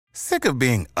Sick of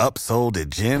being upsold at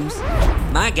gyms?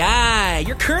 My guy,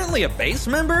 you're currently a base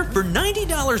member? For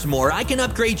 $90 more, I can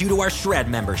upgrade you to our Shred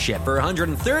membership. For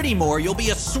 $130 more, you'll be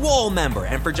a Swole member.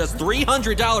 And for just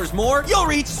 $300 more, you'll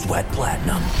reach Sweat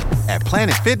Platinum. At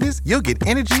Planet Fitness, you'll get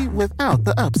energy without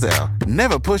the upsell.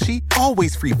 Never pushy,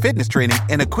 always free fitness training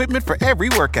and equipment for every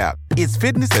workout. It's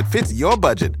fitness that fits your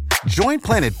budget. Join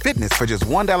Planet Fitness for just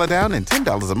 $1 down and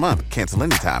 $10 a month. Cancel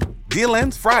anytime. Deal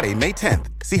ends Friday, May 10th.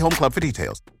 See Home Club for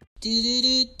details. What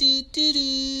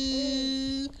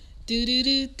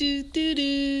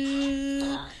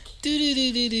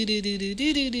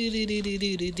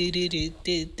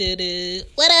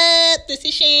up? This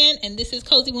is Shan, and this is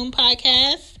Cozy Womb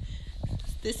Podcast.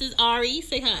 This is Ari.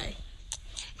 Say hi.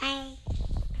 Hi.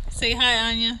 Say hi,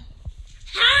 Anya.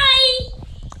 Hi.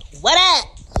 What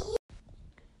up?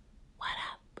 What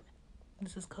up?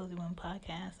 This is Cozy Womb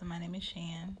Podcast, and my name is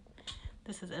Shan.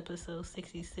 This is episode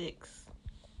 66.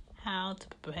 How to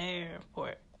prepare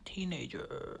for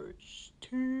teenagers.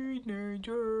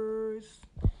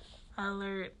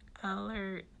 Alert,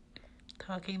 alert.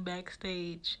 Talking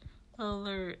backstage.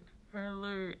 Alert,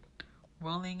 alert.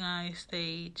 Rolling eyes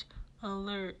stage.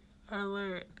 Alert,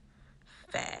 alert.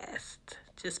 Fast.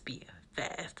 Just be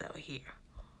fast out here.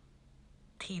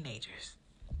 Teenagers.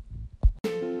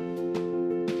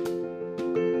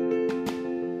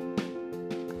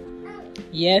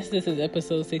 Yes, this is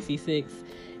episode 66.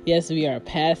 Yes, we are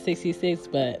past 66,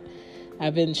 but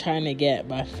I've been trying to get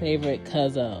my favorite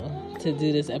Cuzzo to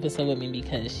do this episode with me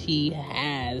because she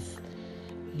has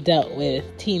dealt with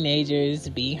teenagers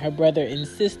being her brother and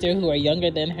sister who are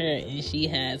younger than her, and she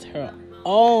has her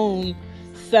own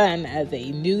son as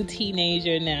a new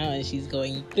teenager now, and she's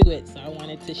going through it. So I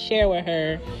wanted to share with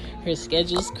her. Her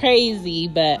schedule's crazy,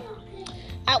 but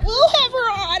I will have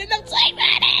her on, and I'm excited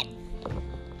about it.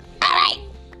 All right,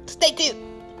 stay tuned.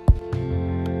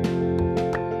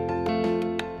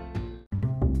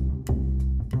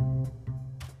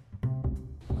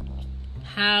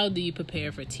 How do you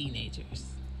prepare for teenagers?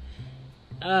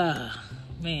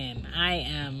 Man, I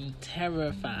am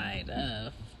terrified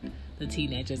of the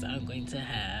teenagers I'm going to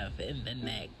have in the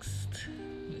next,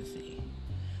 let me see,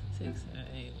 6, 7,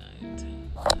 8, 9,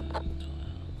 10, 11,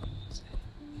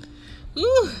 12.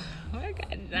 Ooh, I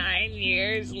got 9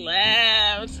 years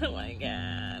left. Oh my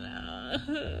God.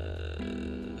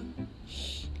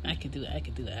 I could do it.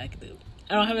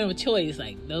 I don't have no choice.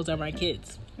 Like, those are my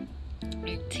kids.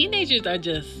 Teenagers are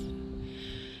just,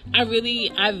 I've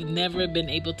never been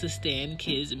able to stand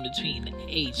kids in between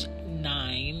age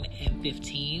 9 and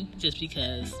 15 just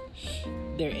because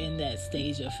they're in that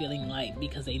stage of feeling like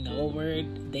because they know a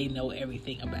word, they know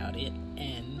everything about it,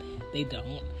 and they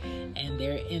don't. And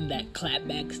they're in that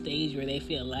clapback stage where they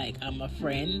feel like I'm a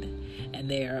friend, and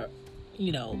they're,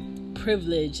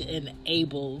 privileged and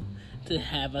able to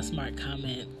have a smart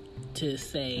comment to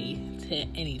say to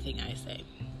anything I say.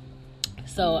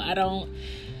 So I don't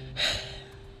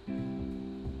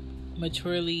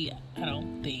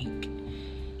think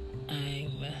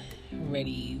I'm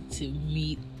ready to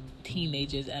meet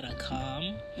teenagers at a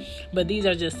calm. But these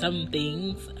are just some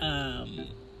things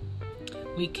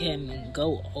we can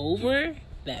go over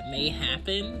that may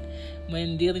happen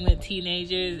when dealing with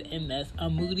teenagers, and that's a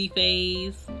moody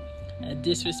phase, a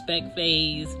disrespect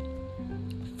phase,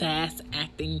 fast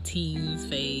acting teens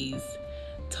phase,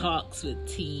 talks with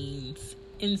teens,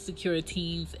 insecure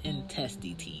teens, and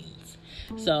testy teens.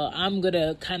 So I'm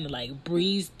gonna kind of like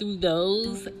breeze through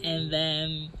those, and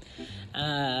then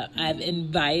I've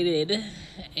invited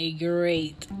a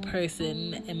great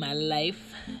person in my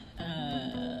life,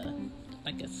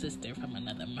 like a sister from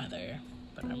another mother,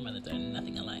 but our mothers are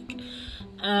nothing alike.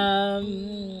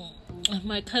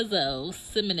 My cousin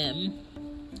Simonim,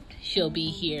 she'll be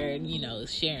here,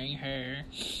 sharing her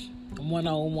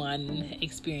one-on-one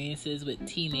experiences with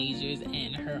teenagers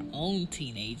and her own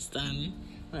teenage son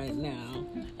right now.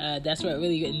 That's what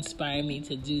really inspired me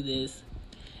to do this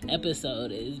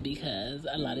episode, is because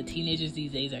a lot of teenagers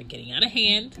these days are getting out of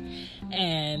hand,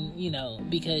 and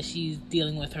because she's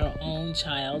dealing with her own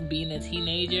child being a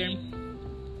teenager,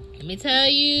 let me tell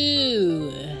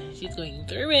you, she's going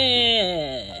through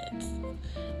it.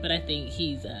 But I think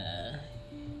he's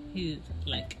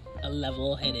like a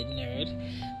level-headed nerd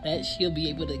that she'll be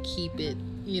able to keep it,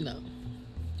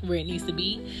 where it needs to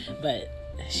be. But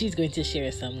she's going to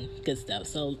share some good stuff.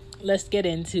 So let's get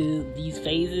into these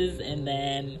phases, and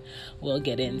then we'll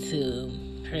get into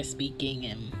her speaking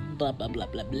and blah, blah, blah,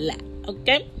 blah, blah.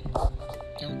 Okay?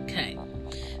 Okay.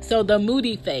 So the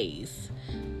moody phase.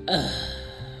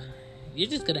 You're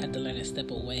just going to have to learn to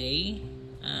step away.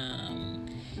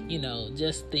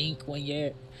 just think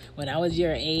when I was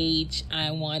your age,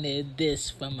 I wanted this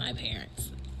from my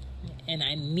parents. And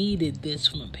I needed this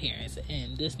from my parents.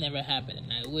 And this never happened.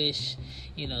 And I wish,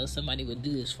 somebody would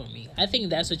do this for me. I think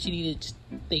that's what you need to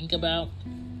think about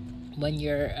when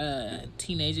your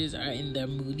teenagers are in their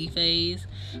moody phase.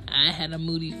 I had a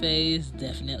moody phase,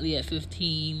 definitely at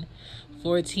 15,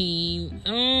 14.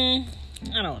 I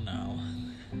don't know.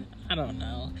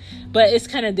 But it's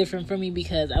kind of different for me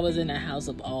because I was in a house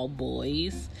of all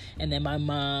boys. And then my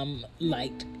mom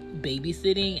liked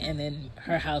babysitting. And then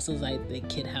her house was like the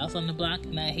kid house on the block.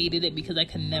 And I hated it because I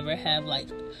could never have like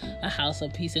a house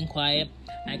of peace and quiet.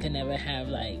 I could never have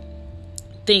like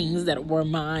things that were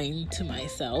mine to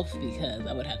myself because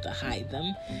I would have to hide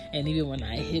them. And even when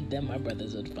I hid them, my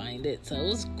brothers would find it. So it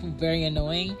was very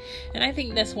annoying. And I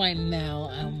think that's why now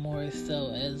I'm more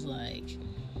so as like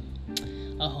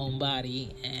a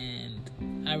homebody,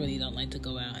 and I really don't like to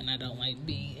go out, and I don't like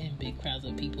being in big crowds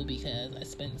of people because I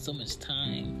spend so much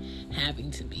time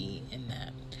having to be in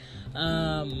that.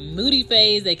 Moody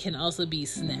phase, they can also be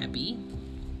snappy.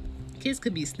 Kids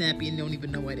could be snappy and don't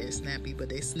even know why they're snappy, but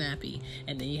they're snappy,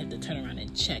 and then you have to turn around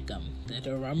and check them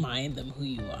to remind them who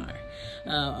you are.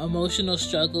 Emotional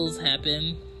struggles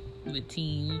happen with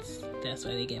teens. That's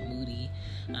why they get moody.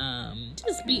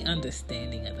 Just be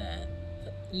understanding of that.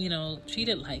 Treat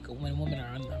it like when women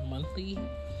are on their monthly,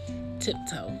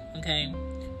 tiptoe, okay?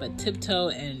 But tiptoe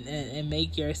and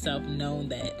make yourself known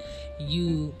that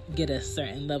you get a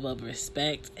certain level of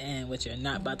respect, and what you're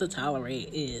not about to tolerate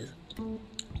is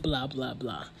blah, blah,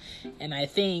 blah. And I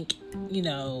think,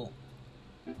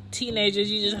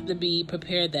 teenagers, you just have to be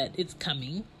prepared that it's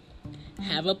coming.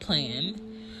 Have a plan.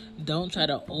 Don't try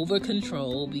to over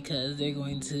control because they're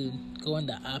going to go in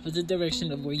the opposite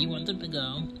direction of where you want them to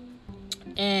go.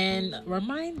 And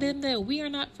remind them that we are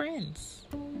not friends.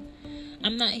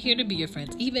 I'm not here to be your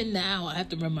friend. Even now, I have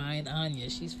to remind Anya,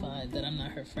 she's 5, that I'm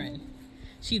not her friend.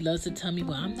 She loves to tell me,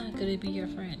 well, I'm not going to be your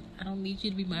friend. I don't need you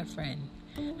to be my friend.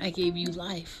 I gave you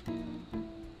life.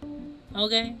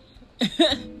 Okay?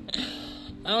 I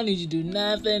don't need you to do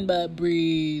nothing but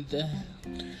breathe.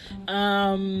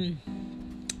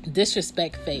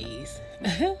 Disrespect phase.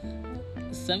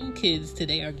 Some kids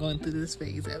today are going through this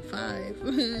phase at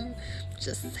 5.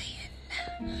 Just saying.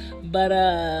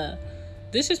 But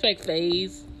disrespect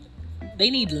phase, they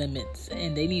need limits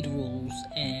and they need rules.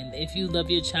 And if you love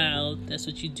your child, that's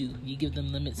what you do. You give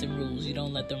them limits and rules. You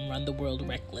don't let them run the world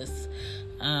reckless.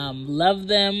 Love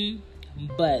them,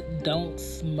 but don't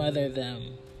smother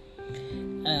them.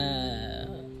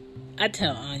 I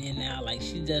tell Anya now, like,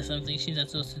 she does something she's not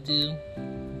supposed to do,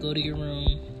 go to your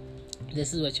room.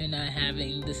 This is what you're not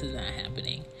having. This is not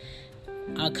happening.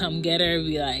 I'll come get her,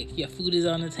 be like, your food is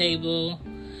on the table.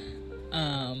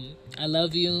 I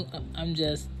love you. I'm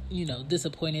just,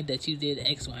 disappointed that you did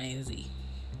X, Y, and Z.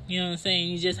 You know what I'm saying?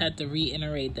 You just have to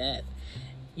reiterate that,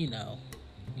 you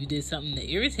did something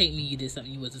to irritate me. You did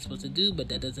something you wasn't supposed to do, but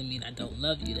that doesn't mean I don't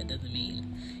love you. That doesn't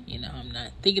mean, I'm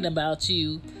not thinking about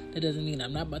you. That doesn't mean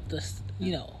I'm not about to,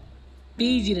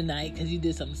 feed you tonight because you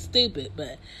did something stupid.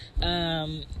 But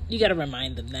you got to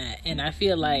remind them that. And I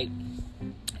feel like,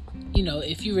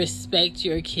 if you respect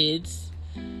your kids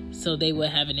so they will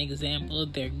have an example,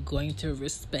 they're going to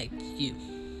respect you.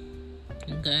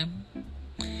 Okay?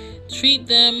 Treat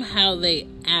them how they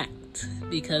act,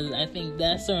 because I think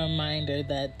that's a reminder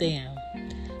that, damn,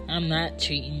 I'm not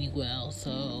treating you well,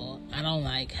 so I don't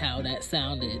like how that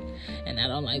sounded, and I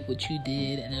don't like what you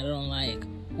did, and I don't like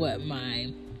what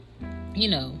my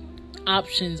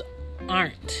options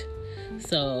aren't.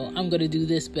 So I'm going to do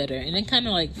this better. And it kind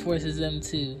of like forces them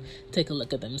to take a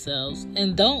look at themselves.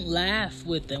 And don't laugh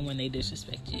with them when they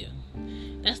disrespect you.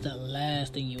 That's the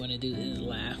last thing you want to do, is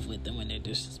laugh with them when they're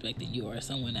disrespecting you or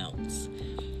someone else.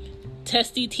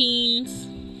 Testy teens.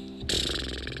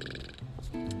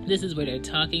 This is where they're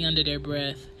talking under their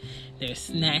breath. They're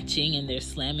snatching and they're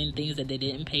slamming things that they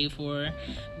didn't pay for,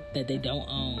 that they don't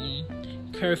own.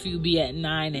 Curfew be at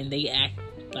 9 and they act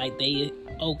like they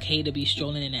okay to be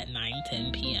strolling in at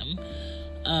 9-10 p.m.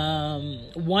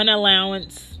 One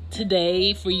allowance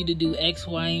today for you to do X,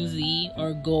 Y, and Z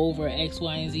or go over X,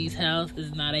 Y, and Z's house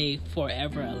is not a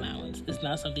forever allowance. It's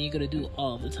not something you're going to do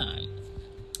all the time.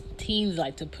 Teens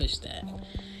like to push that.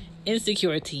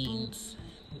 Insecure teens.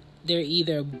 They're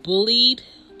either bullied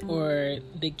or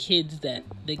the kid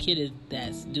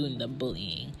that's doing the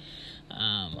bullying,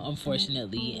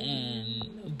 unfortunately.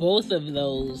 And both of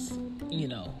those,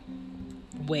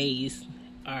 ways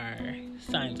are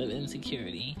signs of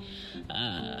insecurity.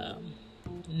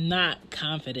 Not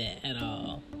confident at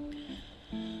all.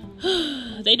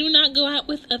 They do not go out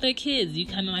with other kids. You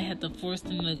kind of like have to force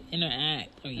them to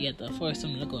interact, or you have to force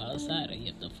them to go outside, or you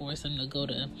have to force them to go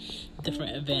to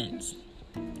different events.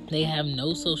 They have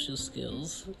no social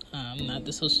skills, not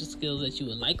the social skills that you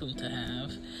would like them to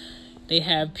have. They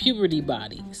have puberty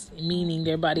bodies, meaning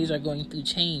their bodies are going through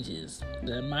changes.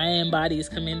 The man body is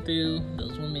coming through,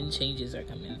 those women changes are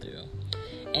coming through.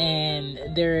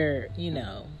 And their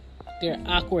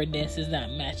awkwardness is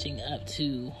not matching up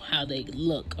to how they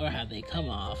look or how they come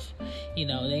off.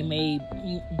 They may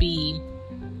be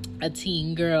a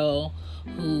teen girl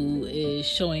who is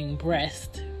showing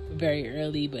breast very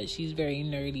early, but she's very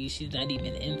nerdy. She's not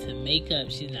even into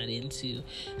makeup. She's not into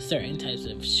certain types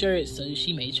of shirts, so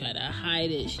she may try to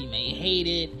hide it. She may hate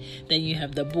it. Then you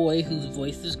have the boy whose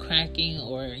voice is cracking,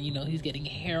 or he's getting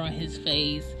hair on his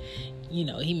face.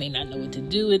 He may not know what to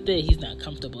do with it. He's not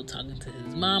comfortable talking to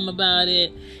his mom about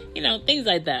it. Things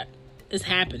like that is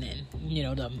happening.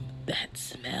 That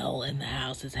smell in the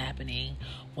house is happening.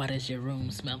 Why does your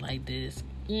room smell like this?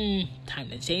 Time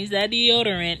to change that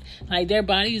deodorant. Like, their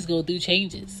bodies go through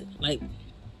changes.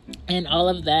 And all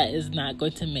of that is not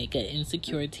going to make an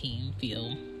insecure teen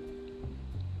feel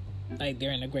like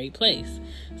they're in a great place.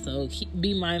 So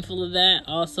be mindful of that.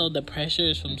 Also, the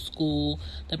pressures from school,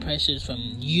 the pressures from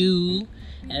you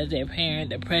as their parent,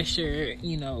 the pressure,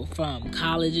 from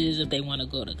colleges, if they want to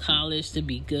go to college to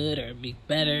be good or be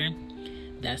better.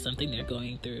 That's something they're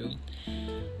going through.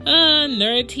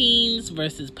 Nerd teens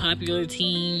versus popular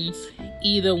teens.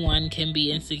 Either one can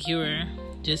be insecure.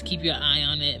 Just keep your eye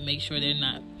on it. Make sure they're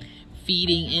not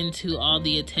feeding into all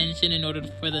the attention in order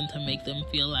for them to make them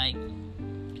feel like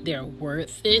they're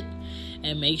worth it.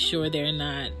 And make sure they're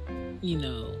not,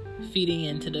 feeding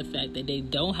into the fact that they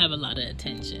don't have a lot of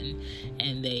attention.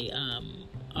 And they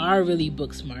are really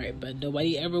book smart, but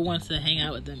nobody ever wants to hang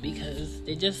out with them because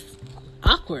they're just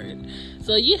awkward.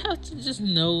 So you have to just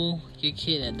know your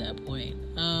kid at that point.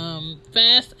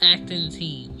 Fast acting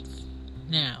teens.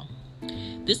 Now,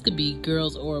 this could be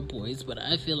girls or boys, but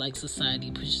I feel like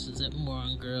society pushes it more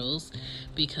on girls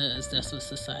because that's what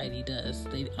society does.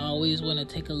 They always want to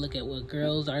take a look at what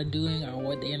girls are doing or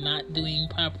what they're not doing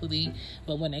properly,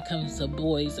 but when it comes to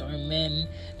boys or men,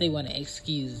 they want to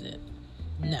excuse it.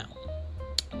 No.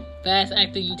 Fast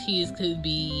acting teens could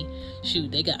be,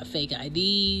 they got fake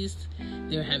IDs,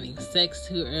 they're having sex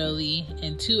too early,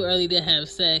 and too early to have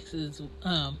sex is,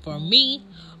 for me,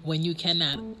 when you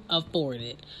cannot afford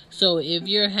it. So if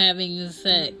you're having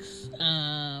sex,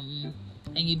 and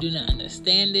you do not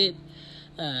understand it,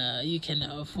 you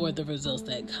cannot afford the results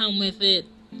that come with it,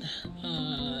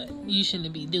 you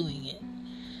shouldn't be doing it.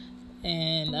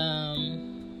 And,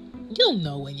 you'll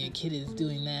know when your kid is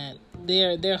doing that.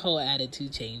 Their whole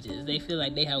attitude changes. They feel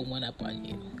like they have one up on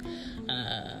you.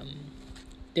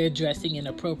 They're dressing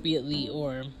inappropriately,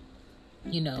 or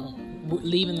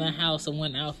leaving the house in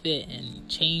one outfit and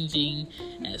changing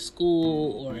at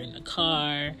school or in the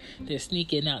car. They're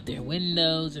sneaking out their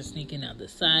windows. They're sneaking out the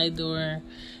side door.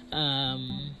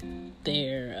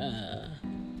 They're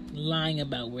lying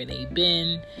about where they've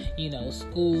been.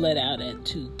 School let out at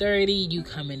 2:30. You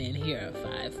coming in here at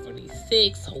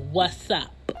 5:46. What's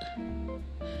up?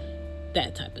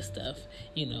 That type of stuff.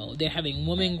 They're having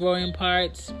woman growing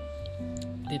parts.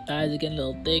 Their thighs are getting a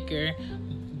little thicker.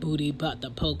 Booty about to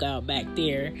poke out back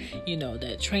there.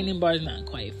 That training bar is not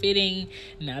quite fitting.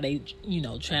 Now they,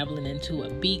 traveling into a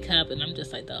B cup. And I'm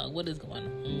just like, dog, what is going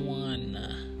on?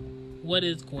 What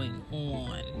is going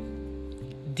on?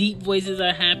 Deep voices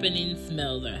are happening.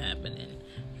 Smells are happening.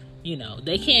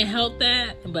 They can't help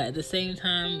that, but at the same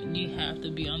time, you have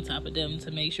to be on top of them to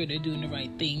make sure they're doing the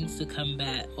right things to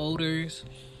combat odors,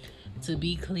 to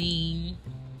be clean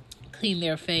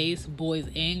their face. Boys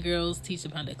and girls, teach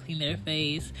them how to clean their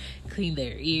face, clean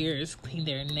their ears, clean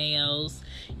their nails.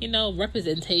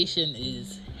 Representation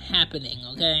is happening,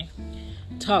 okay?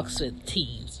 Talks with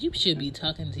teens. You should be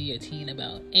talking to your teen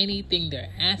about anything they're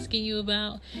asking you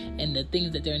about and the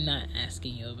things that they're not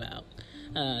asking you about.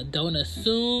 Don't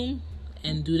assume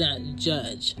and do not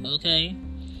judge, okay?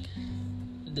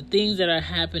 The things that are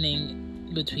happening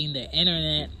between the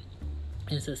internet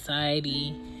and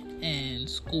society and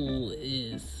school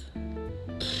is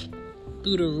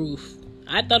through the roof.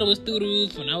 I thought it was through the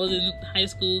roof when I was in high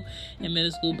school and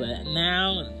middle school, but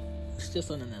now it's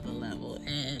just on another level.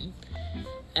 And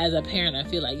as a parent, I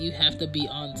feel like you have to be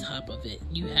on top of it.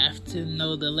 You have to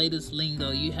know the latest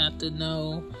lingo. You have to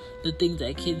know the things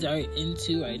that kids are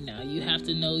into right now. You have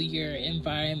to know your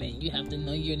environment. You have to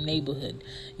know your neighborhood.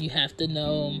 You have to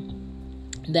know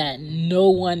that no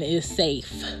one is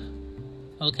safe.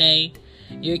 Okay?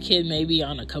 Your kid may be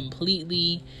on a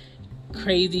completely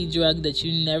crazy drug that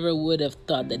you never would have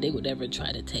thought that they would ever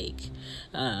try to take.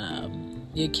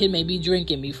 Your kid may be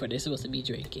drinking before they're supposed to be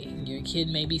drinking. Your kid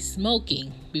may be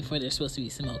smoking before they're supposed to be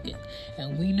smoking.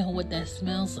 And we know what that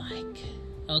smells like.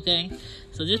 Okay?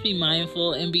 So just be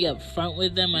mindful and be upfront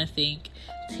with them. I think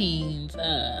teens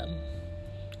are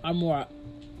more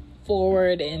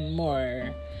forward and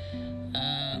more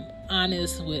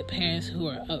honest with parents who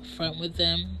are upfront with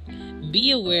them.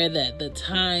 Be aware that the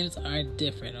times are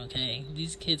different, okay?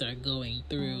 These kids are going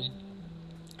through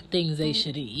things they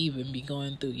shouldn't even be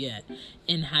going through yet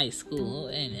in high school,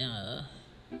 and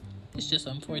it's just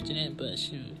unfortunate, but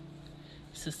shoot,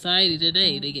 society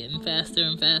today, they're getting faster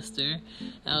and faster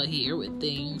out here with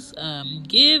things.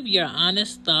 Give your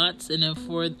honest thoughts and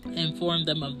inform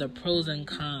them of the pros and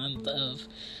cons of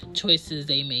choices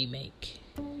they may make.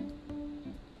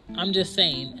 I'm just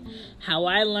saying, how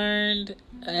I learned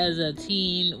as a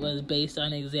teen was based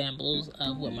on examples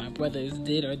of what my brothers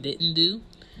did or didn't do.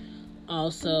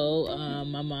 Also,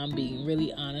 my mom being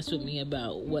really honest with me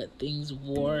about what things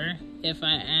were if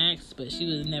I asked, but she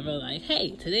was never like,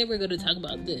 hey, today we're going to talk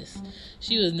about this.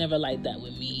 She was never like that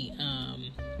with me.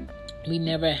 We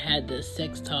never had the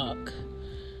sex talk.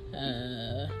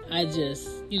 I just,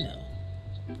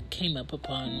 came up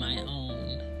upon my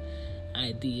own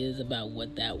ideas about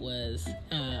what that was.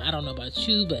 I don't know about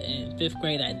you, but in 5th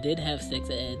grade I did have sex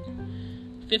ed.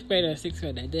 5th grade or 6th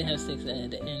grade I did have sex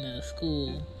ed in a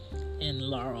school in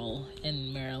Laurel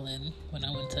in Maryland when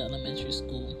I went to elementary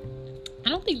school. I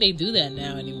don't think they do that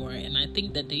now anymore, and I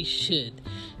think that they should,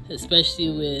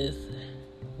 especially with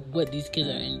what these kids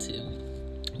are into.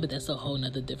 But that's a whole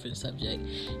nother different subject.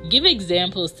 Give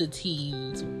examples to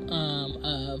teens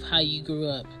of how you grew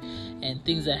up and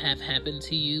things that have happened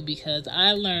to you, because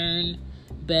I learned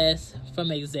best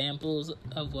from examples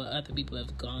of what other people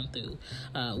have gone through,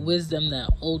 wisdom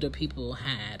that older people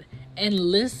had. And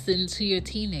listen to your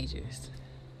teenagers.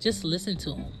 Just listen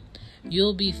to them.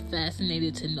 You'll be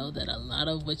fascinated to know that a lot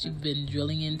of what you've been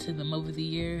drilling into them over the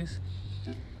years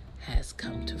has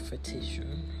come to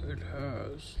fruition. It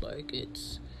has. Like,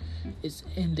 it's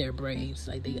in their brains.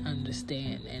 Like, they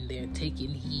understand and they're taking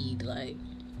heed. Like,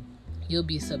 you'll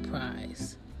be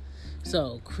surprised.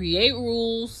 So, create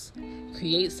rules.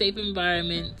 Create safe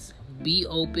environments. Be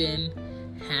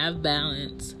open. Have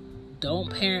balance.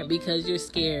 Don't parent because you're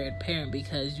scared. Parent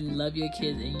because you love your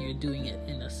kids and you're doing it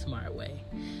in a smart way.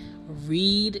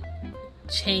 Read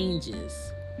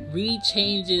changes. Read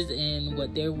changes in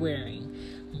what they're wearing.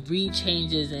 Read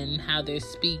changes in how they're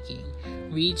speaking.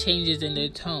 Read changes in their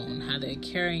tone, how they're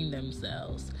carrying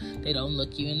themselves. They don't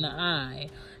look you in the eye.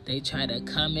 They try to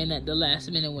come in at the last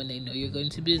minute when they know you're going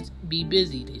to be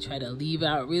busy. They try to leave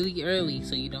out really early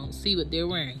so you don't see what they're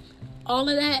wearing. All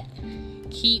of that,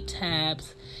 keep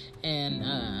tabs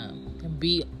and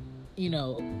be,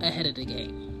 ahead of the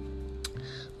game.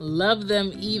 Love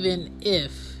them even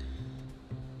if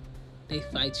they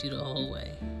fight you the whole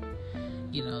way.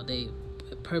 They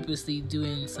purposely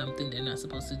doing something they're not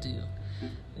supposed to do.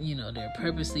 They're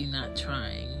purposely not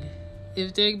trying.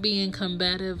 If they're being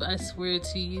combative, I swear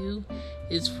to you,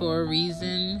 it's for a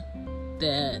reason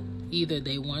that either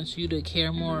they want you to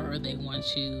care more or they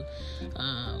want you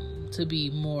to be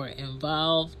more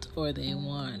involved or they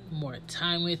want more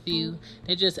time with you.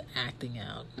 They're just acting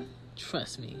out.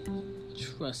 Trust me,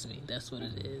 that's what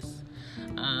it is.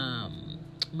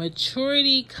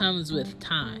 Maturity comes with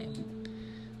time.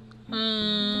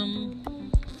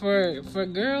 For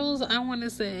girls, I want to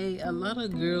say a lot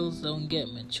of girls don't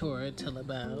get mature till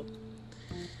about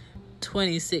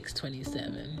 26,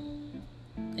 27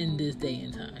 in this day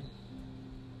and time.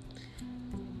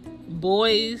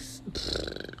 Boys,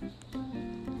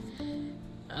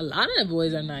 a lot of the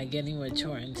boys are not getting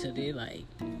mature until they're like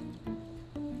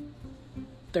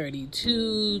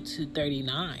 32 to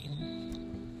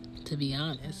 39, to be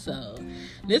honest. So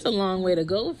there's a long way to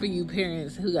go for you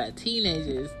parents who got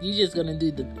teenagers. You just gonna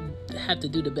have to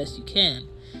do the best you can.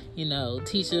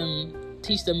 Teach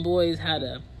them boys how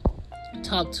to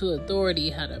talk to authority,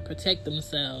 how to protect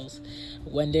themselves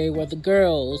when they're with the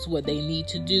girls, what they need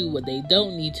to do, what they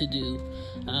don't need to do.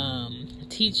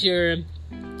 Teach your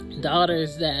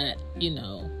daughters that,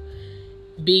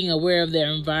 being aware of their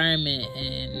environment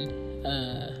and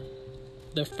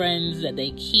the friends that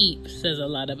they keep says a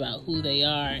lot about who they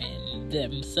are and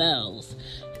themselves.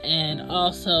 And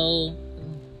also,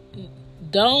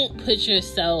 don't put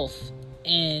yourself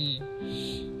in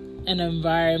an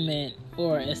environment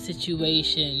or a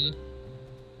situation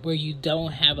where you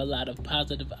don't have a lot of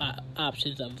positive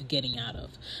options of getting out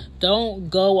of. Don't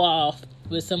go off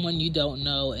with someone you don't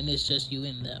know and it's just you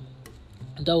and them.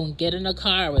 Don't get in a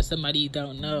car with somebody you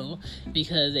don't know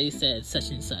because they said such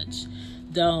and such.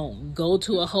 Don't go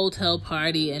to a hotel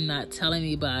party and not tell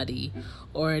anybody,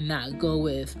 or not go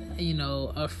with,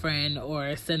 a friend,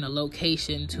 or send a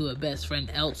location to a best friend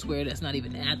elsewhere that's not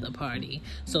even at the party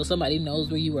so somebody knows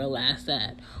where you were last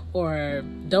at. Or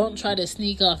don't try to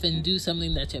sneak off and do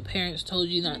something that your parents told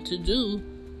you not to do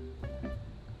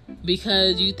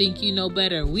because you think you know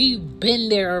better. We've been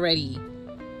there already.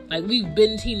 Like, we've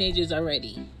been teenagers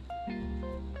already.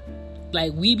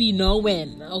 Like, we be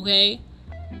knowing, okay?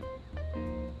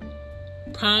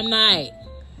 Prom night.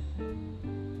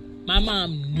 My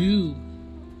mom knew.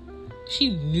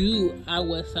 She knew I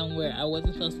was somewhere I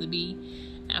wasn't supposed to be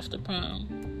after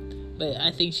prom. But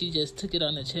I think she just took it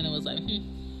on the chin and was like,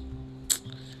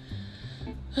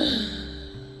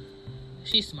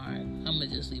 She's smart. I'm going to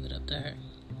just leave it up to her.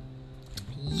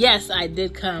 Yes, I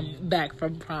did come back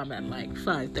from prom at like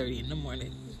 5:30 in the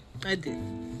morning. I did.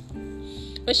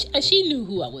 But she knew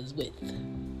who I was with.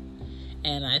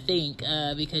 And I think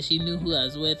because she knew who I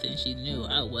was with and she knew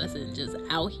I wasn't just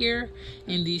out here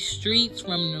in these streets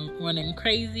running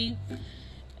crazy,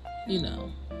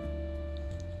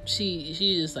 she's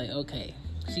just like, okay,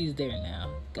 she's there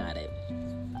now. Got it.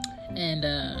 And,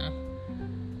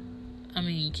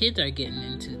 kids are getting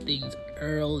into things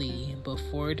early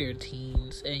before their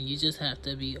teens, and you just have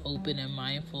to be open and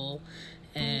mindful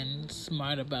and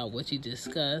smart about what you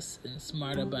discuss, and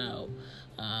smart about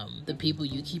the people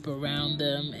you keep around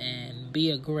them, and be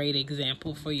a great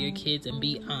example for your kids, and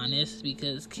be honest,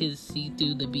 because kids see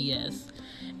through the BS.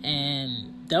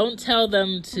 And don't tell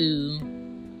them to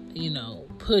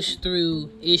push through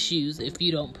issues if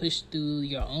you don't push through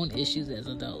your own issues as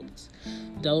adults.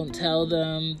 Don't tell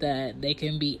them that they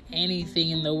can be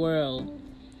anything in the world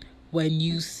when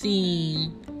you've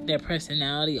seen their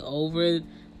personality over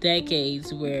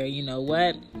decades where,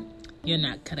 you're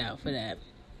not cut out for that.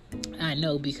 I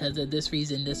know because of this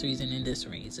reason, and this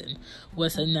reason.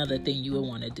 What's another thing you would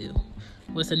want to do?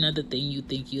 What's another thing you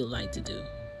think you'd like to do?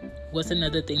 What's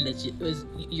another thing that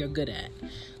you're good at?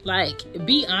 Like,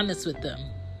 be honest with them.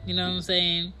 You know what I'm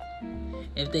saying?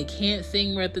 If they can't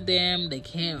sing worth a damn, they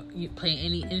can't play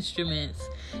any instruments,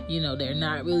 they're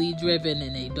not really driven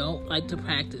and they don't like to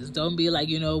practice. Don't be like,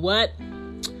 what?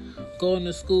 Going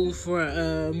to school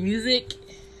for music?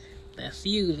 That's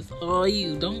you. That's all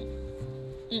you. Don't.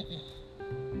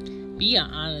 Be an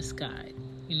honest guy.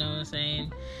 You know what I'm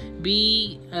saying?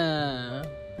 Be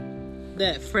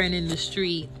that friend in the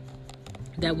street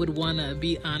that would want to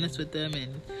be honest with them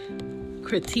and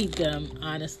critique them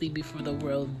honestly before the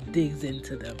world digs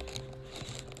into them.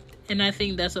 And I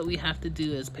think that's what we have to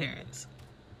do as parents.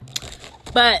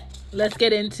 But let's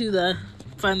get into the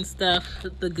fun stuff,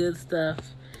 the good stuff,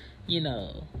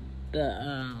 the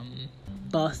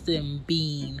Boston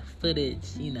Bean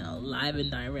footage, live and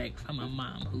direct from a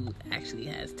mom who actually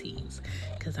has teens.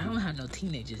 Because I don't have no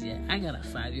teenagers yet. I got a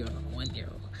 5-year-old and a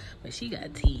 1-year-old. But she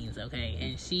got teens, okay?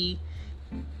 And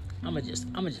I'm gonna just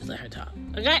let her talk,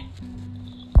 okay?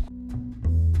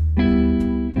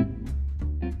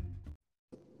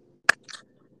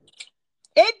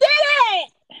 It did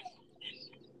it!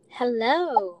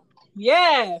 Hello.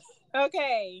 Yes.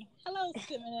 Okay. Hello,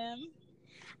 Simon.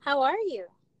 How are you?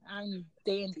 I'm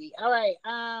dandy. All right.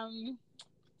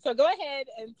 So go ahead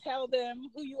and tell them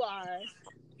who you are,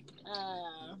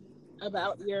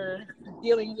 about your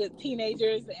dealing with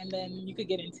teenagers, and then you could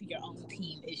get into your own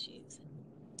teen issues.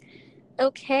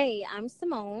 Okay, I'm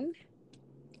Simone.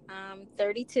 I'm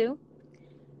 32.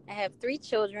 I have 3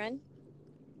 children,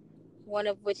 one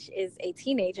of which is a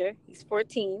teenager. He's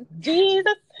 14.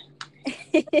 Jesus.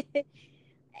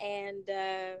 And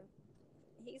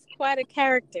he's quite a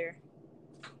character.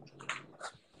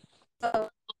 So I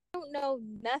don't know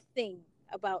nothing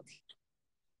about.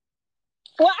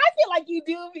 Well, I feel like you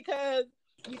do because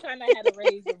you kind of had to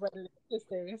raise your brothers and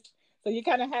sisters. So you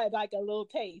kind of had like a little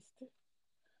taste.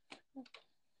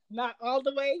 Not all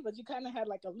the way, but you kind of had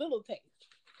like a little taste.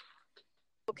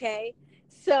 Okay,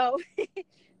 so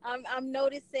I'm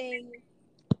noticing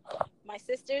my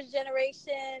sister's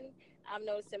generation. I'm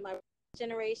noticing my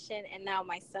generation, and now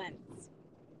my son's.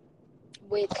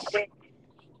 Which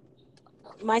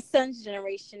my son's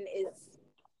generation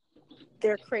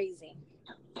they're crazy.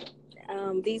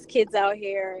 These kids out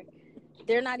here,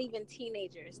 they're not even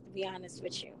teenagers, to be honest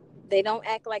with you. They don't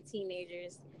act like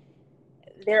teenagers.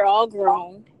 They're all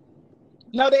grown.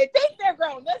 No, they think they're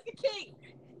grown. That's the key.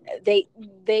 They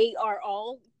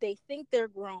think they're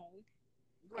grown.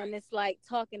 Right. And it's like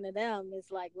talking to them,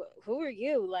 it's like, who are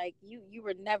you? Like, you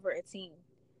were never a teen.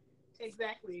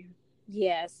 Exactly.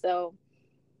 Yeah, so,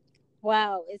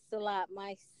 wow, it's a lot.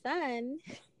 My son,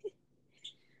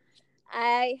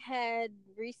 I had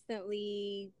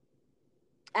recently,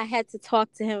 I had to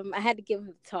talk to him. I had to give him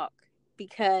a talk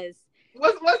because.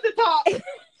 What's the talk?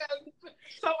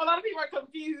 So a lot of people are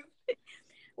confused.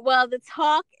 Well, the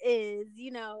talk is,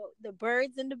 the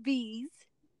birds and the bees.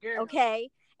 Girl. Okay.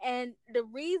 And the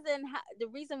reason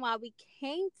why we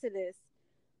came to this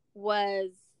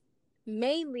was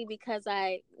mainly because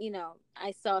I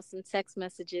saw some text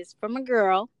messages from a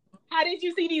girl. How did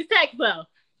you see these texts though?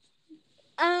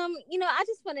 I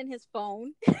just went in his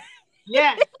phone.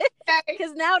 Yeah.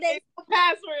 Because nowadays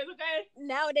passwords, okay?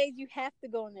 Nowadays you have to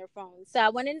go in their phone. So I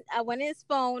went in his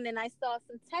phone and I saw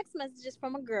some text messages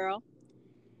from a girl.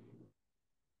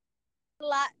 A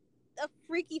lot of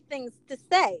freaky things to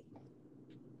say.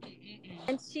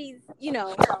 And he's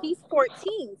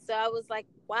 14. So I was like,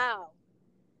 wow.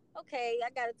 Okay, I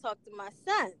got to talk to my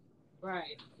son.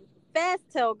 Right. Fast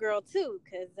tell girl too,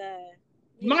 because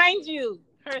mind you,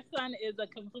 her son is a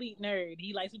complete nerd.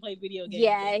 He likes to play video games.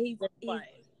 Yeah,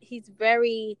 he's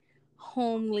very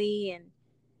homely and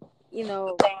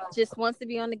just wants to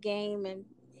be on the game, and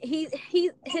his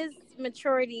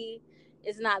maturity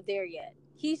is not there yet.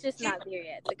 He's just not there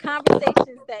yet. The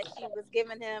conversations that she was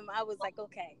giving him, I was like,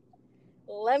 okay,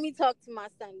 let me talk to my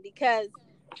son, because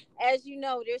as you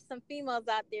know, there's some females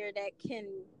out there that can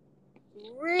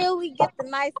really get the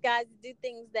nice guys to do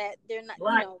things that they're not,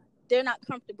 right. They're not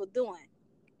comfortable doing.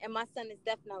 And my son is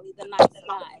definitely the nice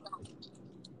guy.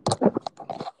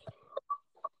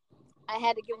 I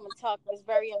had to give him a talk. It was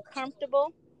very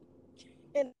uncomfortable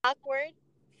and awkward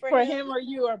for him or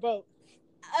you or both.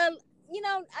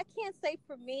 I can't say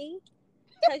for me,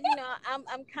 because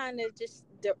I'm kind of just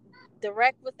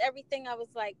direct with everything. I was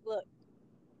like, look,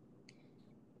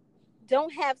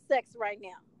 don't have sex right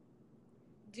now.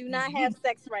 Do not have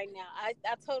sex right now. I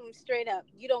told him straight up,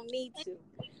 you don't need to.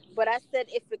 But I said,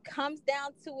 if it comes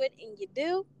down to it and you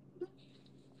do,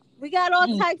 we got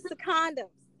all types of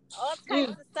condoms, all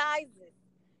types of sizes.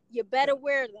 You better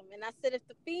wear them. And I said, if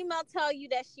the female tell you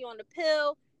that she on the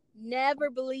pill, never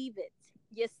believe it.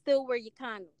 You still wear your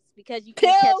condoms, because you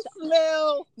can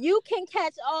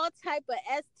catch all type of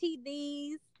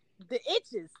STDs, the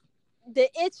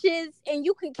itches, and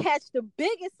you can catch the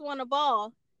biggest one of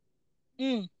all,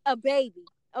 a baby.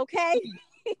 Okay.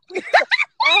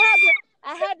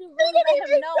 I had to really let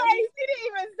him know. She didn't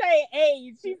even say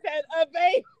age. She said a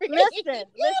baby. Listen,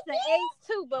 age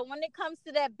too. But when it comes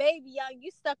to that baby, y'all, you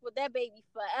stuck with that baby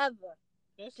forever.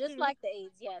 That's just true. Like the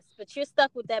age, yes. But you're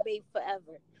stuck with that baby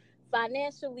forever.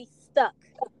 Financially stuck.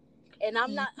 And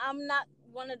I'm not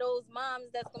one of those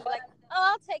moms that's gonna be like,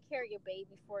 oh, I'll take care of your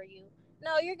baby for you.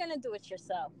 No, you're gonna do it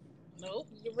yourself. Nope.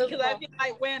 Because I feel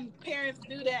like when parents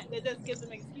do that, it just gives them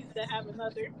an excuse to have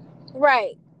another.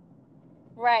 Right.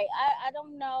 I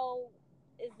don't know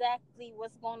exactly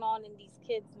what's going on in these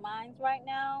kids' minds right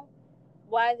now,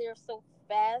 why they're so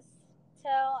fast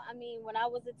tell. I mean, when I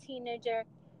was a teenager,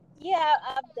 yeah,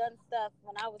 I've done stuff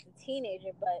when I was a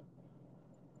teenager, but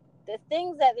the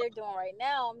things that they're doing right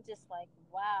now, I'm just like,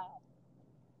 wow.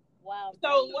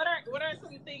 So what are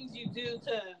some things you do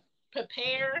to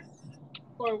prepare,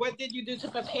 or what did you do to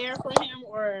prepare for him,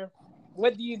 or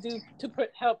what do you do to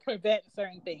help prevent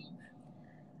certain things?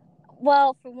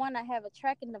 Well, for one, I have a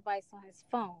tracking device on his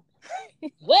phone.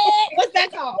 What? What's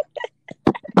that called?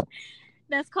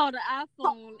 That's called an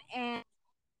iPhone. And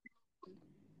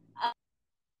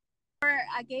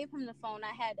I gave him the phone.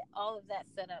 I had all of that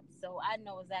set up, so I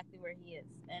know exactly where he is,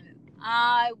 and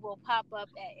I will pop up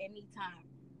at any time.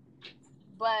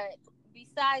 But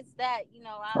besides that,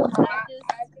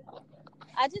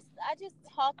 I just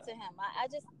talk to him. I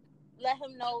just let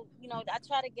him know. I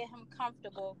try to get him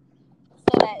comfortable,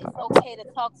 so that it's okay to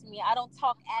talk to me. I don't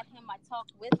talk at him. I talk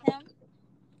with him,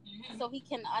 so he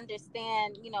can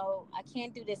understand, I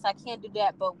can't do this, I can't do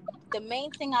that. But the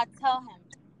main thing I tell him,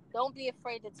 don't be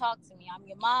afraid to talk to me. I'm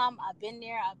your mom. I've been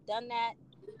there. I've done that.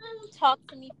 Talk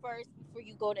to me first before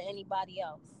you go to anybody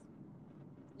else.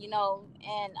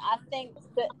 And I think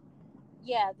that,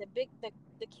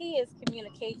 the key is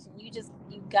communication. You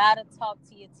gotta talk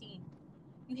to your teen.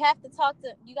 You gotta talk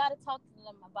to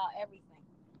them about everything.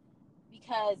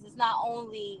 Because it's not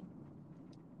only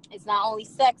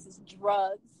sex, it's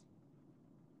drugs.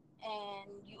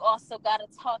 And you also got to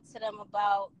talk to them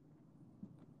about,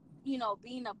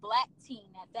 being a black teen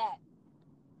at that.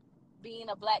 Being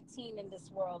a black teen in this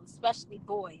world, especially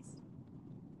boys,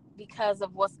 because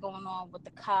of what's going on with the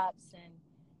cops, and,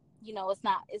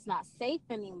 it's not safe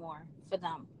anymore for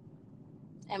them.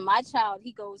 And my child,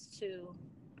 he goes to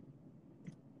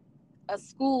a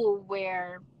school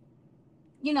where,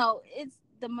 it's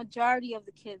the majority of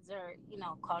the kids are,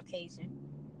 Caucasian.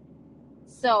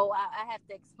 So I have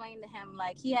to explain to him,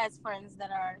 like, he has friends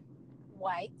that are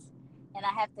white, and I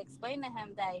have to explain to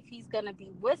him that if he's going to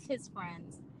be with his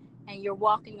friends and you're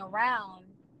walking around,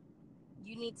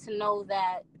 you need to know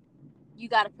that you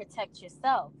got to protect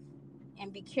yourself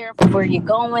and be careful where you're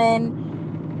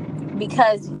going,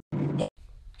 because...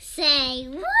 Say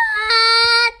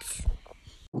what?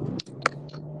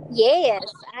 Yes,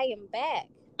 I am back.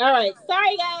 All right.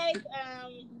 Sorry, guys.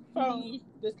 Phone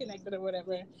disconnected or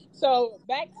whatever. So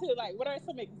back to, like, what are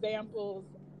some examples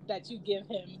that you give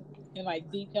him in, like,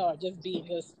 detail, or just being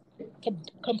just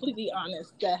completely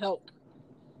honest that help?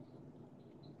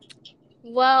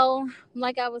 Well,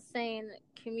 like I was saying,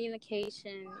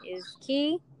 communication is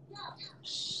key.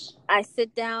 I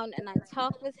sit down and I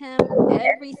talk with him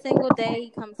every single day. He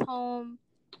comes home,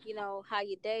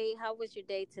 how was your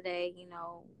day today?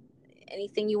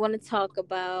 Anything you want to talk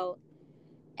about.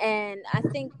 And I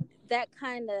think that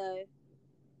kind of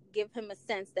give him a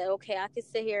sense that, okay, I could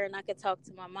sit here and I could talk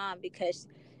to my mom, because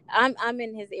I'm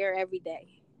in his ear every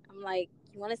day. I'm like,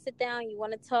 you want to sit down? You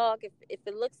want to talk? If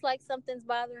it looks like something's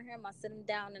bothering him, I sit him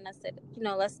down and I said,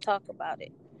 let's talk about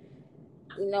it.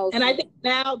 And I think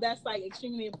now that's, like,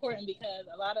 extremely important, because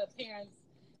a lot of parents,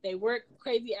 they work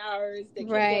crazy hours. They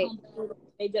can't get home.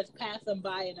 They just pass them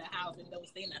by in the house and don't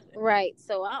say nothing. Right.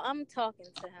 So I'm talking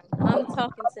to him. I'm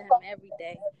talking to him every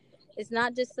day. It's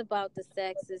not just about the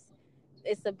sex.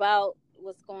 It's about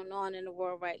what's going on in the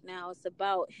world right now. It's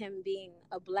about him being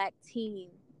a black teen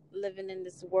living in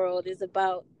this world. It's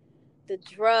about the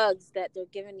drugs that they're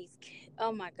giving these kids.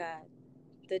 Oh my God,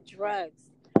 the drugs.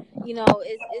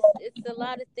 It's a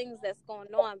lot of things that's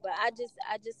going on. But I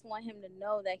just want him to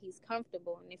know that he's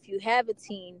comfortable. And if you have a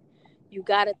teen, you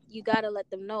gotta let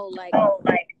them know, like,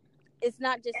 it's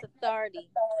not just authority.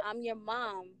 I'm your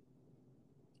mom.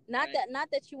 Not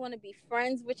that you want to be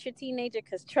friends with your teenager,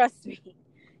 because trust me,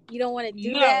 you don't want to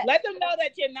do that. Let them know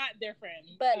that you're not their friend.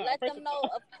 But let them know,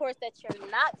 of course, that you're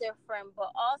not their friend,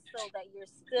 but also that you're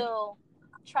still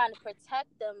trying to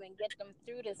protect them and get them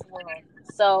through this world.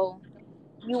 So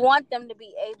you want them to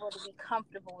be able to be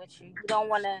comfortable with you. You don't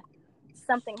want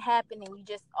something happen and you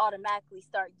just automatically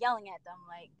start yelling at them.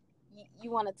 Like,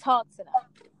 you want to talk to them.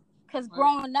 Because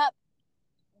growing up,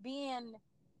 being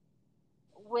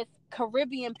with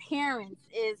Caribbean parents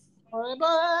is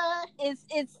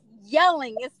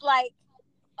yelling. It's like,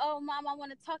 oh, Mom, I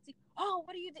want to talk to you. Oh,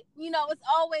 what do you do? It's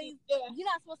always, you're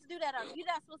not supposed to do that, or you're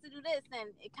not supposed to do this. And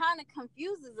it kind of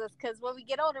confuses us, because when we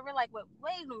get older, we're like, wait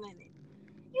a minute.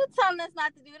 You telling us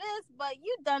not to do this, but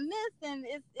you done this, and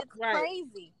it's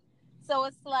crazy. So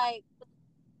it's like,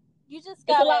 you just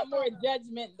got a lot more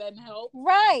judgment than help.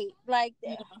 Right. Like,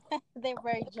 they're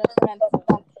very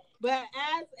judgmental. But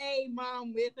as a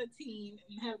mom with a teen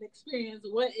and have experience,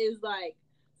 what is, like,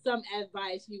 some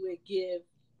advice you would give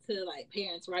to, like,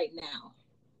 parents right now?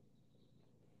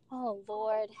 Oh,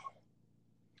 Lord.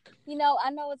 I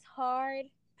know it's hard.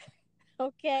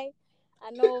 Okay?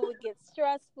 I know it would get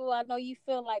stressful. I know you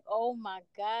feel like, oh, my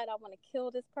God, I want to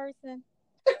kill this person.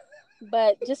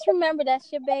 But just remember,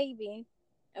 that's your baby.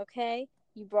 Okay?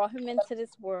 You brought him into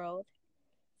this world.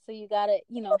 So you got to,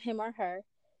 him or her,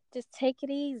 just take it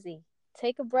easy.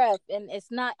 Take a breath. And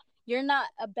you're not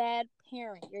a bad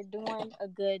parent. You're doing a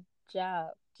good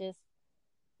job.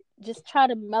 Just try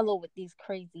to mellow with these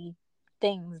crazy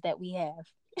things that we have.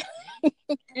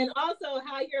 And also,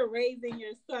 how you're raising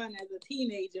your son as a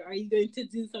teenager. Are you going to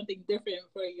do something different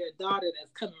for your daughter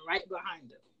that's coming right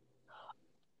behind him?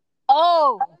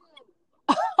 Oh,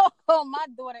 my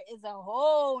daughter is a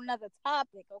whole nother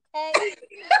topic, okay?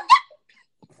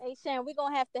 Hey, Sharon, we're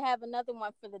going to have another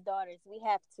one for the daughters. We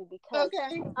have to, because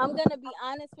I'm going to be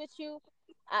honest with you.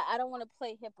 I don't want to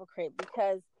play hypocrite,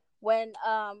 because when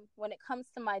it comes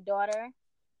to my daughter,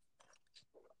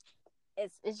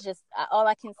 it's just, all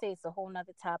I can say is a whole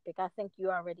nother topic. I think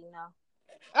you already know.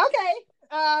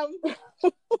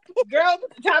 Okay. Girl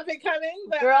topic coming.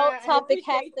 But, girl topic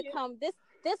has to come.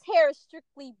 This here is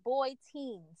strictly boy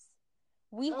teens.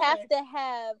 We have to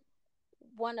have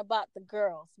one about the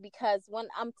girls, because when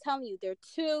I'm telling you, they're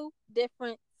two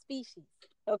different species.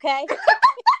 Okay.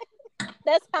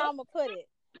 That's how I'm gonna put it.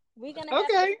 We're gonna have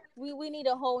to, we need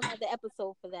a whole nother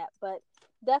episode for that. But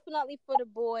definitely for the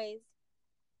boys,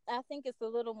 I think it's a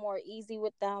little more easy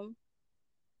with them.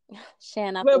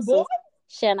 Shan, I feel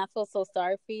so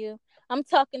sorry for you. I'm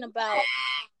talking about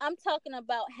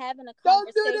having a conversation. Don't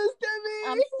do this to me.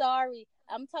 I'm sorry.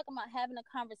 I'm talking about having a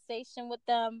conversation with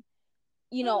them.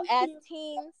 As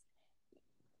teens,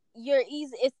 you're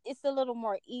easy. It's a little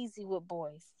more easy with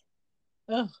boys.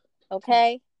 Ugh.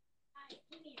 Okay.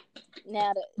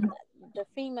 Now the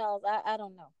females, I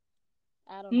don't know.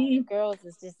 I don't know. Girls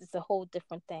is just, it's a whole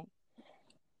different thing.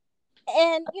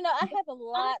 And you know, I have a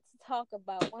lot to talk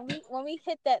about when we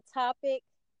hit that topic.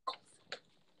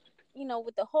 You know,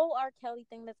 with the whole R. Kelly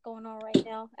thing that's going on right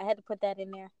now, I had to put that in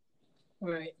there.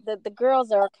 Right. The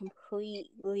girls are a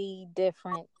completely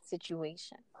different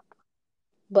situation.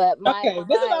 But this is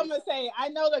what I'm gonna say. I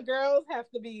know the girls have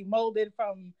to be molded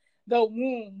from the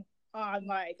womb on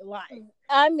like life.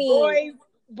 I mean,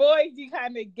 boys, you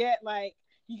kind of get like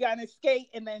you gotta skate,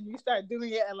 and then you start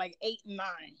doing it at like 8 and 9.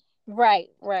 Right.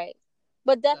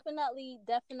 But definitely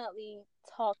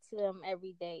talk to them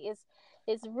every day.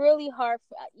 It's really hard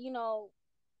for, you know,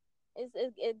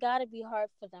 it got to be hard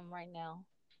for them right now.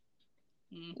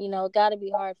 You know, it got to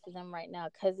be hard for them right now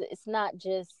because it's not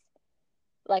just,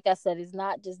 like I said, it's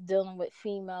not just dealing with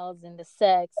females and the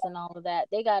sex and all of that.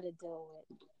 They got to deal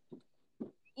with,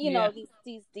 you know,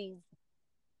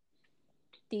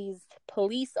 these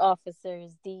police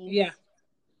officers,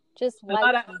 just a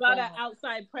lot of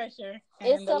outside pressure. And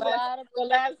it's a lot of the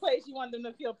last place you want them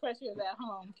to feel pressure is at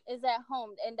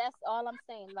home. And that's all I'm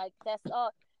saying. Like that's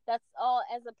all.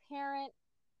 As a parent,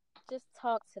 just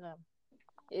talk to them.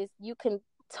 You can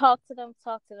talk to them,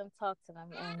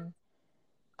 and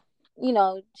you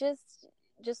know, just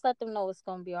let them know it's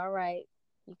gonna be all right.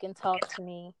 You can talk to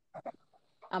me.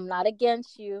 I'm not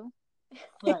against you.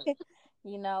 Right.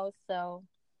 You know, so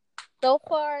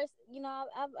far, you know,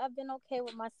 I've been okay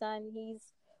with my son.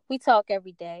 We talk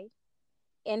every day,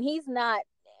 and he's not.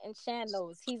 And Shan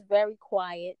knows he's very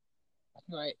quiet.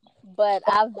 Right. But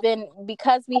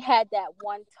because we had that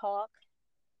one talk,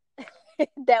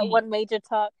 one major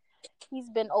talk, he's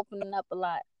been opening up a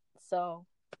lot. So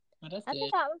I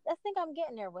think I'm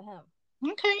getting there with him.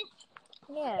 Okay.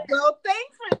 Yeah. Well,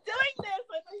 thanks for doing this.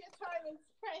 I know your time is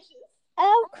precious.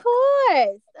 Of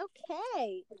course.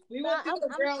 Okay. We will do the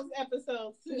girls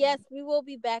episode soon. Yes, we will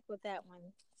be back with that one.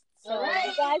 So all right.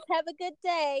 You guys have a good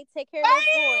day. Take care of those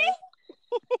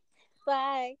boys.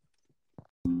 Bye.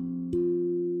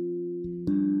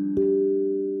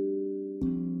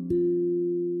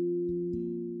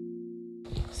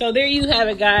 So there you have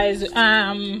it, guys.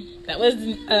 That was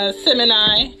Sim and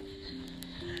I,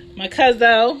 my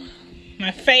cousin,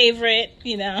 my favorite.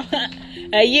 You know,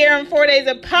 a year and 4 days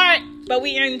apart, but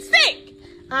we are in sync.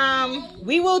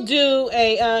 We will do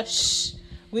a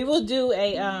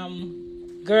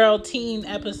girl teen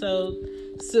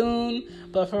episode soon,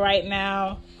 but for right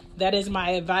now, that is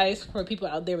my advice for people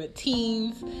out there with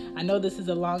teens. I know this is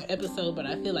a long episode, but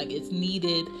I feel like it's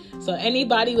needed. So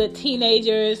anybody with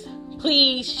teenagers,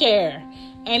 please share.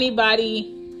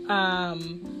 Anybody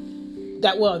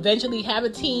that will eventually have a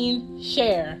teen,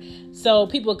 share. So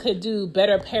people could do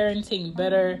better parenting,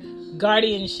 better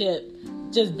guardianship,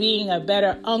 just being a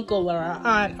better uncle or an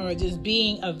aunt, or just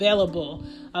being available.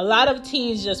 A lot of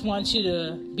teens just want you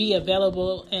to be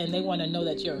available, and they want to know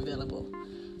that you're available.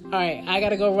 All right, I got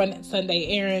to go run Sunday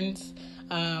errands.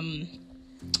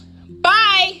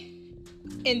 Bye!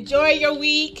 Enjoy your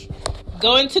week.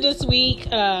 Go into this week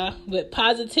with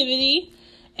positivity,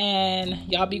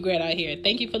 and y'all be great out here.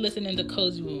 Thank you for listening to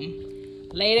Cozy Womb.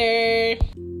 Later.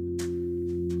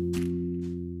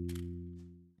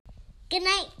 Good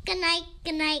night, good night,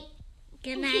 good night,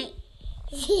 good night.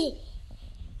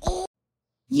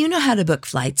 You know how to book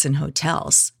flights and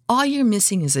hotels. All you're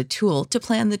missing is a tool to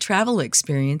plan the travel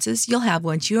experiences you'll have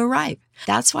once you arrive.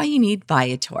 That's why you need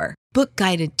Viator. Book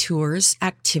guided tours,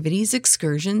 activities,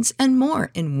 excursions, and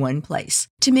more in one place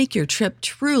to make your trip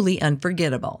truly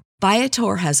unforgettable.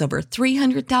 Viator has over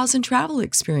 300,000 travel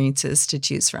experiences to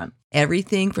choose from.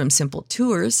 Everything from simple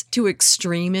tours to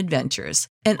extreme adventures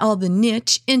and all the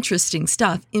niche, interesting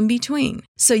stuff in between.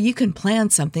 So you can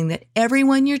plan something that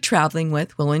everyone you're traveling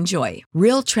with will enjoy.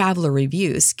 Real traveler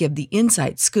reviews give the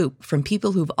inside scoop from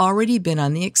people who've already been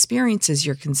on the experiences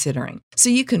you're considering. So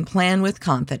you can plan with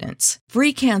confidence.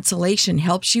 Free cancellation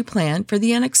helps you plan for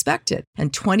the unexpected.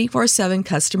 And 24/7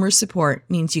 customer support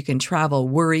means you can travel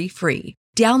worry-free.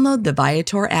 Download the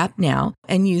Viator app now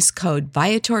and use code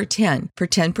Viator10 for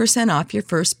 10% off your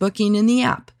first booking in the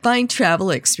app. Find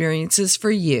travel experiences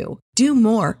for you. Do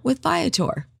more with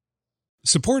Viator.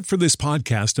 Support for this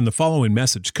podcast and the following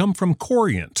message come from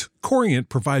Corient. Corient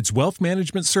provides wealth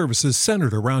management services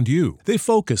centered around you. They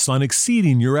focus on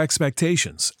exceeding your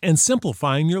expectations and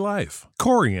simplifying your life.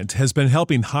 Corient has been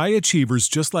helping high achievers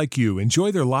just like you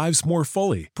enjoy their lives more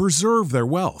fully, preserve their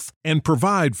wealth, and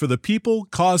provide for the people,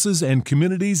 causes, and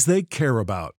communities they care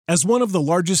about. As one of the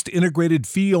largest integrated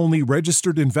fee-only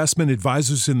registered investment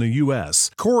advisors in the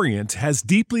U.S., Corient has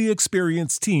deeply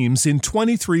experienced teams in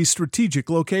 23 strategic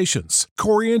locations.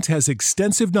 Corient has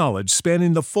extensive knowledge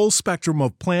spanning the full spectrum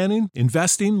of plan planning,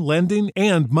 investing, lending,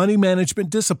 and money management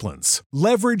disciplines.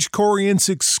 Leverage Corient's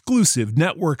exclusive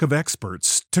network of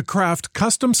experts to craft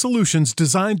custom solutions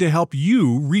designed to help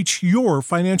you reach your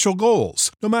financial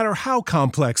goals, no matter how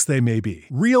complex they may be.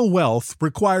 Real wealth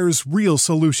requires real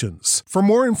solutions. For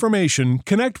more information,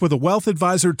 connect with a wealth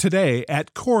advisor today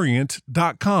at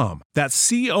Corient.com. That's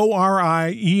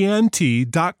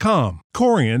Corient.com.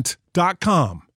 Corient.com.